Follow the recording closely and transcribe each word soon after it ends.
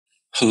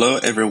Hello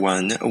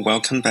everyone,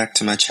 welcome back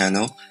to my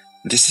channel.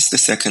 This is the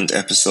second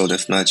episode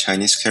of my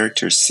Chinese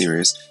characters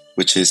series,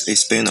 which is a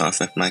spin-off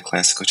of my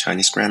classical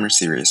Chinese grammar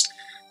series.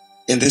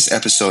 In this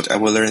episode, I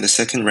will learn the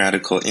second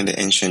radical in the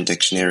ancient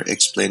dictionary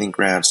explaining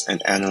graphs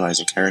and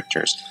analyzing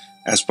characters,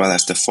 as well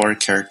as the four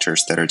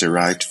characters that are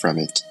derived from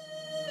it.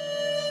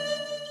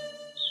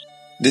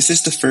 This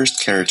is the first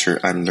character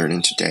I'm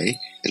learning today.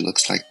 It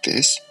looks like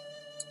this.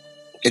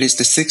 It is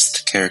the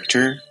sixth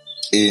character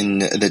in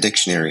the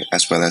dictionary,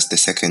 as well as the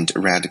second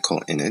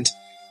radical in it.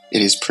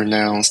 It is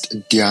pronounced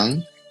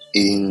diang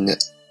in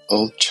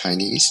Old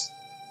Chinese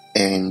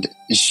and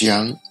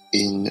jiang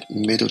in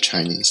Middle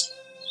Chinese.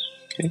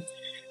 Okay.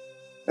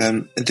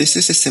 This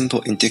is a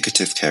simple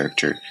indicative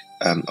character,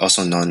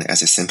 also known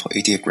as a simple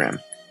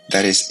ideogram.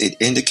 That is, it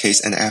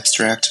indicates an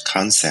abstract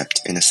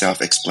concept in a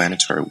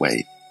self-explanatory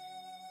way.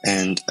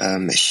 And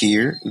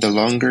here, the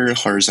longer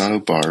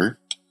horizontal bar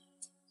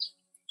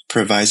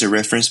provides a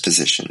reference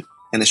position,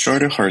 and the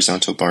shorter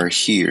horizontal bar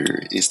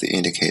here is the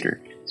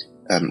indicator,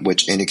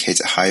 which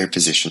indicates a higher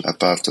position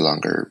above the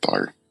longer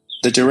bar.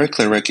 The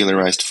directly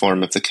regularized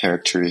form of the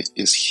character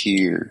is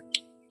here,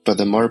 but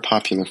the more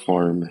popular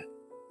form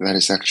that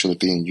is actually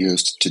being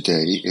used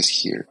today is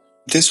here.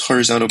 This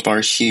horizontal bar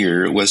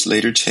here was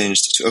later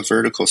changed to a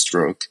vertical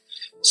stroke,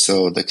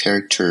 so the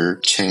character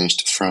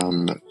changed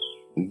from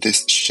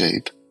this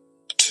shape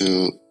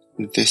to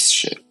this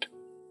shape.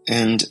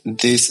 And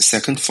this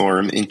second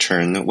form, in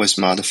turn, was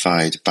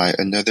modified by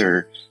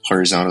another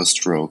horizontal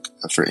stroke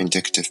for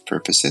indicative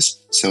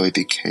purposes, so it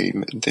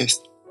became this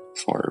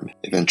form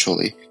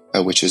eventually,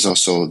 which is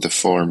also the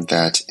form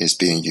that is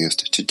being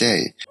used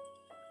today.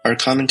 Our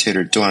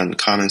commentator Tuán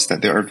comments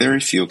that there are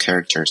very few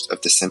characters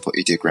of the simple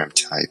ideogram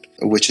type,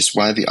 which is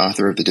why the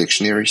author of the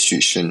dictionary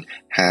Xu Shen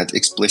had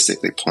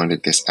explicitly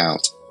pointed this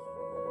out.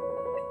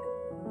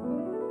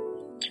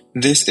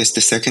 This is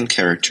the second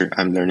character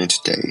I'm learning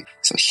today,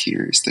 so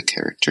here is the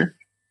character.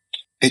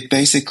 It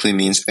basically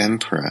means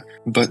emperor,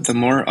 but the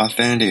more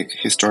authentic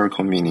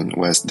historical meaning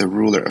was the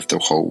ruler of the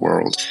whole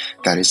world,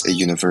 that is a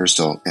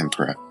universal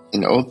emperor.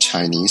 In Old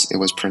Chinese, it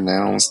was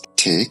pronounced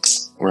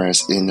tix,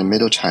 whereas in the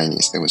Middle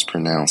Chinese, it was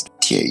pronounced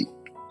tie.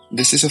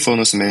 This is a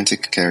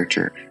phonosemantic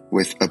character,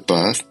 with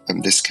above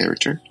this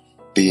character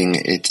being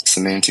its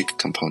semantic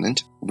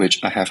component,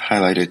 which I have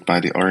highlighted by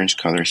the orange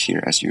color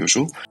here as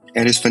usual,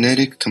 and its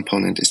phonetic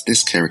component is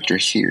this character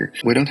here.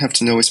 We don't have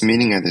to know its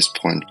meaning at this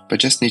point,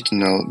 but just need to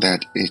know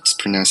that its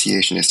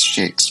pronunciation is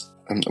shix,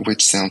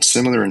 which sounds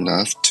similar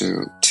enough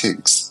to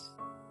tigs.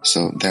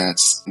 So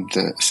that's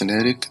the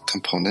phonetic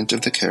component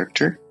of the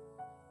character.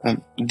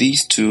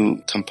 These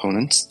two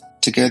components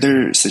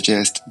together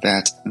suggest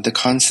that the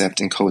concept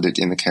encoded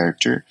in the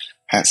character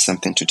has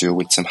something to do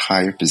with some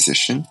higher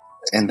position,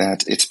 and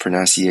that its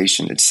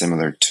pronunciation is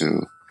similar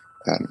to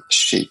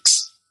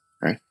shix,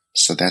 right?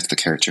 So that's the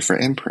character for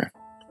emperor.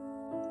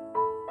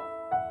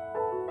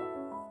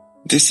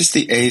 This is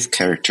the eighth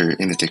character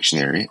in the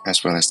dictionary,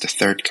 as well as the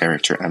third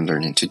character I'm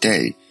learning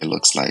today. It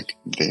looks like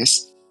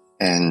this,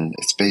 and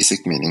its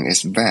basic meaning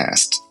is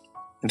vast.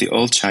 The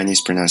Old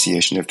Chinese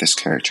pronunciation of this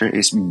character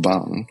is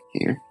bang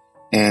here,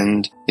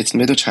 and its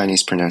Middle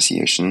Chinese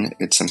pronunciation,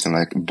 it's something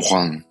like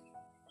buang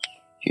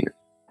here.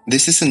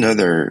 This is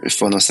another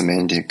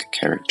phonosemantic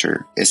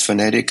character. Its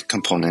phonetic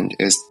component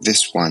is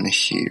this one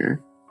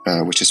here,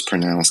 which is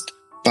pronounced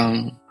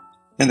bang.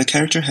 And the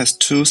character has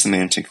two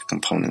semantic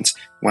components,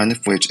 one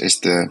of which is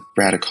the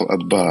radical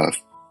above,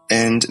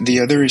 and the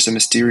other is a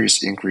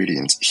mysterious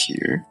ingredient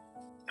here,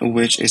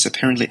 which is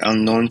apparently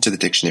unknown to the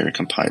dictionary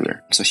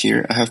compiler. So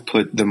here I have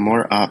put the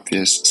more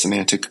obvious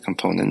semantic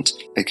component,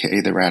 aka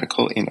the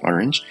radical, in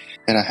orange,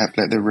 and I have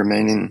let the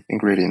remaining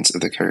ingredients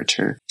of the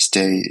character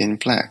stay in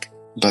black.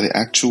 But the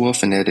actual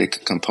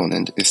phonetic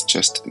component is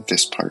just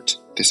this part.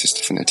 This is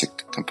the phonetic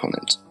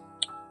component.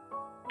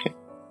 Okay.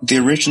 The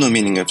original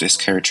meaning of this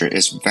character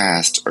is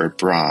vast or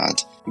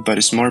broad, but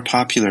its more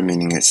popular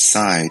meaning is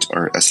side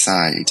or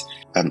aside,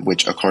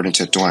 which according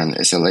to Tuán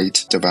is a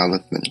late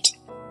development.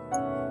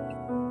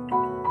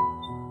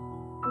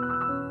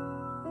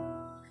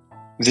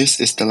 This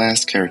is the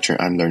last character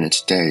I'm learning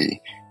today,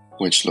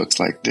 which looks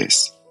like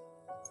this.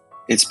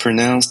 It's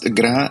pronounced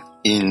gra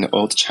in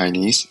Old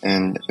Chinese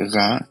and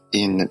ra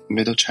in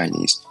Middle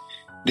Chinese.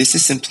 This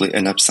is simply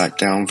an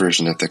upside-down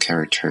version of the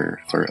character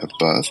for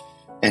above,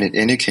 and it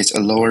indicates a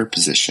lower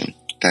position,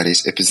 that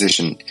is, a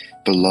position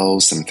below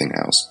something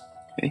else.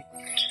 Okay?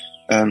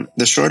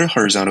 The shorter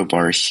horizontal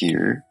bar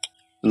here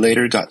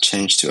later got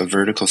changed to a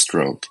vertical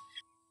stroke,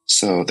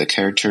 so the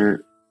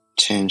character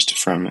changed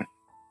from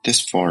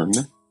this form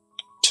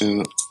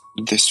to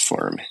this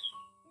form.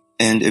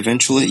 And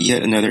eventually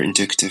yet another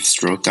indicative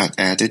stroke got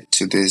added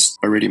to this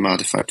already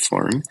modified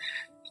form,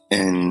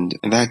 and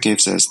that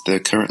gives us the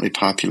currently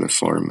popular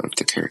form of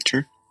the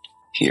character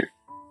here.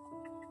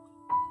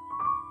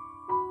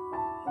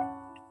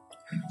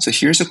 So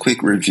here's a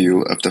quick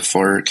review of the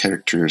four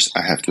characters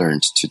I have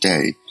learned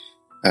today.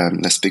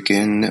 Let's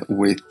begin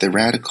with the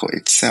radical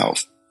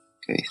itself.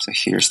 Okay, so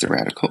here's the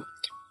radical,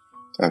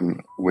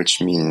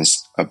 which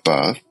means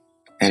above.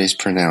 and is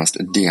pronounced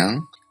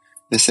diang.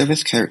 The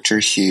seventh character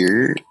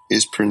here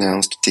is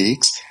pronounced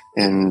dix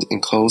and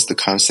encodes the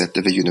concept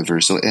of a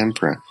universal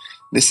emperor.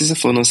 This is a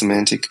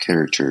phonosemantic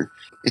character.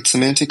 Its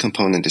semantic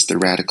component is the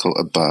radical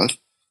above,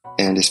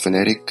 and its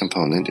phonetic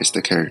component is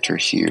the character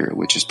here,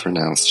 which is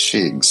pronounced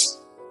shigs.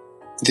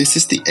 This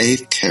is the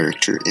eighth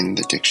character in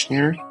the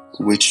dictionary,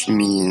 which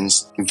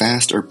means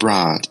vast or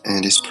broad,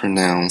 and is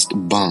pronounced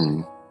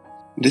bung.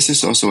 This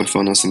is also a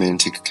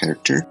phonosemantic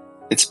character.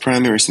 Its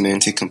primary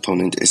semantic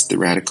component is the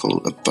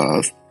radical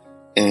above,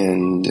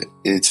 and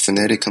its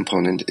phonetic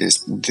component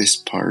is this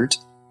part,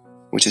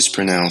 which is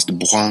pronounced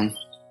buang.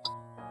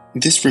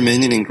 This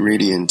remaining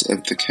ingredient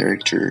of the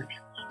character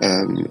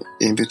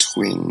in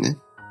between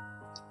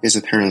is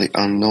apparently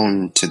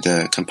unknown to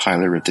the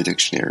compiler of the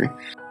dictionary,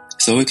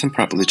 so we can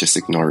probably just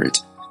ignore it.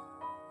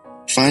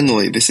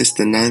 Finally, this is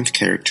the ninth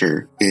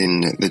character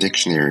in the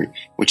dictionary,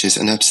 which is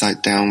an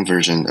upside-down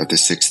version of the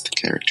sixth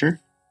character.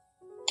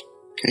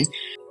 Okay,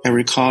 and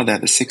recall that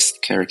the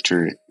sixth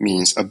character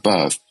means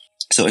above.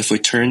 So if we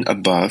turn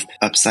above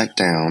upside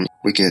down,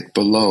 we get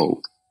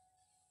below.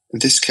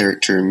 This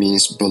character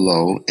means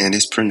below and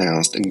is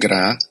pronounced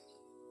gra.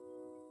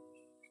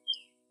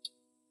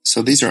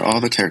 So these are all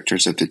the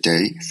characters of the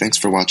day. Thanks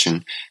for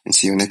watching and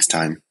see you next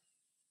time.